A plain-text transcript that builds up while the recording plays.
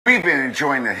We've been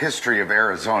enjoying the history of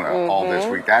Arizona all this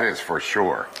week, that is for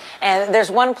sure. And there's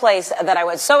one place that I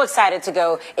was so excited to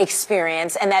go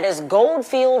experience, and that is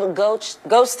Goldfield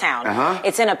Ghost Town.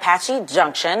 It's in Apache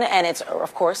Junction, and it's,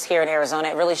 of course, here in Arizona.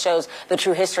 It really shows the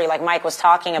true history like Mike was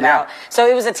talking about. Yeah. So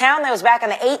it was a town that was back in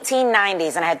the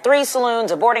 1890s, and it had 3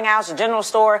 saloons, a boarding house, a general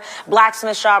store,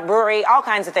 blacksmith shop, brewery, all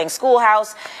kinds of things,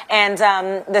 schoolhouse. And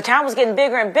the town was getting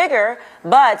bigger and bigger,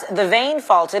 but the vein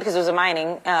faulted because it was a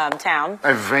mining town.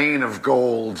 A vein of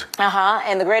gold.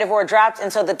 And the grade of ore dropped,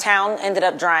 and so the town ended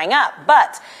up drying up.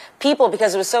 But people,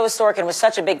 because it was so historic and was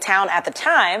such a big town at the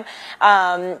time,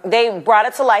 they brought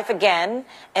it to life again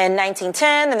in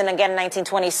 1910 and then again in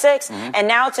 1926. And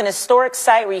now it's an historic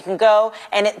site where you can go,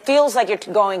 and it feels like you're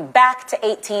going back to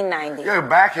 1890. Yeah,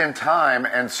 back in time.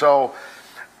 And so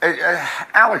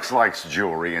Alex likes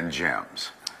jewelry and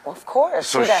gems. Well, of course.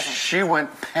 So who doesn't? she went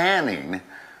panning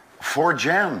for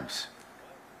gems.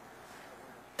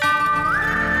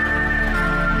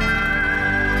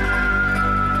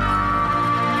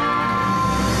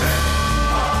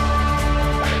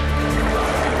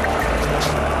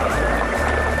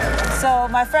 So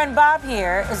my friend Bob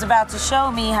here is about to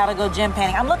show me how to go gem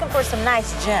panning. I'm looking for some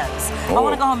nice gems. I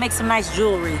want to go home and make some nice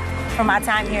jewelry for my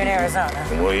time here in Arizona.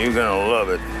 Well, you're gonna love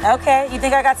it. Okay, you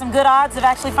think I got some good odds of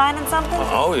actually finding something?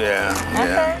 Oh, yeah.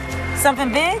 Okay.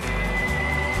 Something big?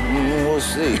 We'll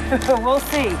see. We'll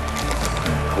see.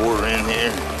 Pour it in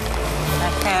here.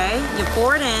 Okay, you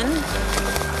pour it in.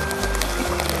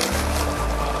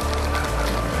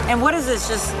 And what is this,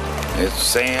 just? It's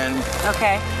sand,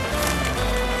 Okay.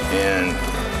 and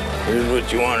here's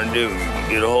what you want to do.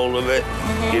 Get a hold of it,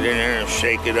 get in there and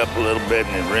shake it up a little bit,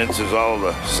 and it rinses all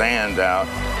the sand out.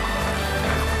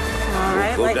 All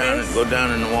right, Go like down this? Go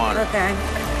down in the water. Okay.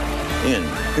 In.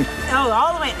 Oh,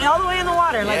 all the way in the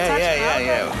water, like touch it. Okay.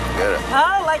 Get it.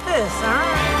 Oh, like this, all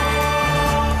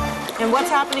right. And what's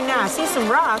happening now? I see some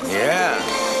rocks. Yeah.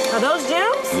 Are those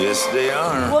gems? Yes, they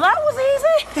are. Well, that was easy.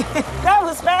 That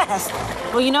was fast.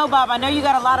 Well, you know, Bob, I know you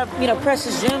got a lot of,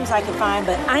 precious gems I can find,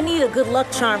 but I need a good luck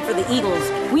charm for the Eagles.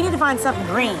 We need to find something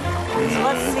green. So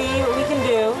let's see what we can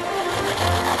do.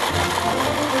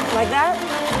 Like that?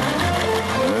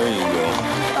 There you go.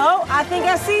 Oh, I think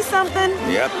I see something.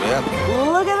 Yep.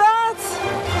 Look at that.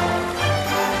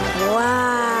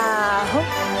 Wow.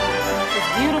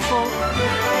 It's beautiful.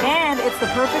 And it's the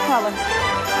perfect color.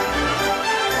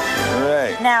 All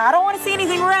right. Now, I don't want to see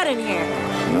anything red in here.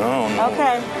 No.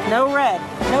 Okay, no red.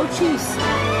 No cheese.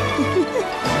 Look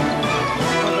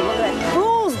at that.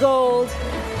 Fool's gold.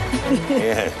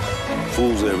 Yeah.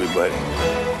 Fools everybody.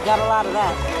 Got a lot of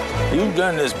that. You've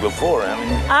done this before, haven't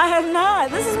you? I have not.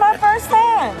 This is my first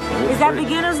time. Is that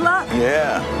beginner's luck?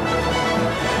 Yeah.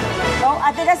 Oh,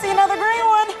 I think I see another green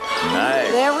one.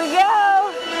 Nice. There we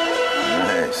go.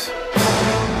 Nice.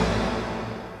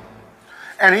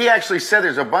 And he actually said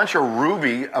there's a bunch of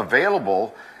ruby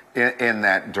available in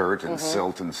that dirt and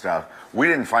silt and stuff. We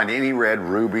didn't find any red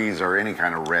rubies or any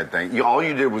kind of red thing. All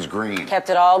you did was green. Kept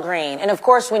it all green. And of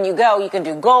course, when you go, you can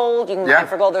do gold, you can mine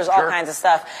for gold. There's all kinds of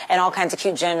stuff and all kinds of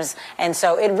cute gems. And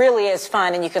so it really is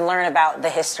fun, and you can learn about the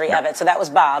history of it. So that was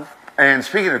Bob. And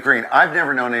speaking of green, I've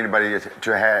never known anybody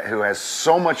who has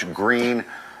so much green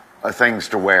things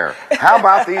to wear. How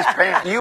about these pants?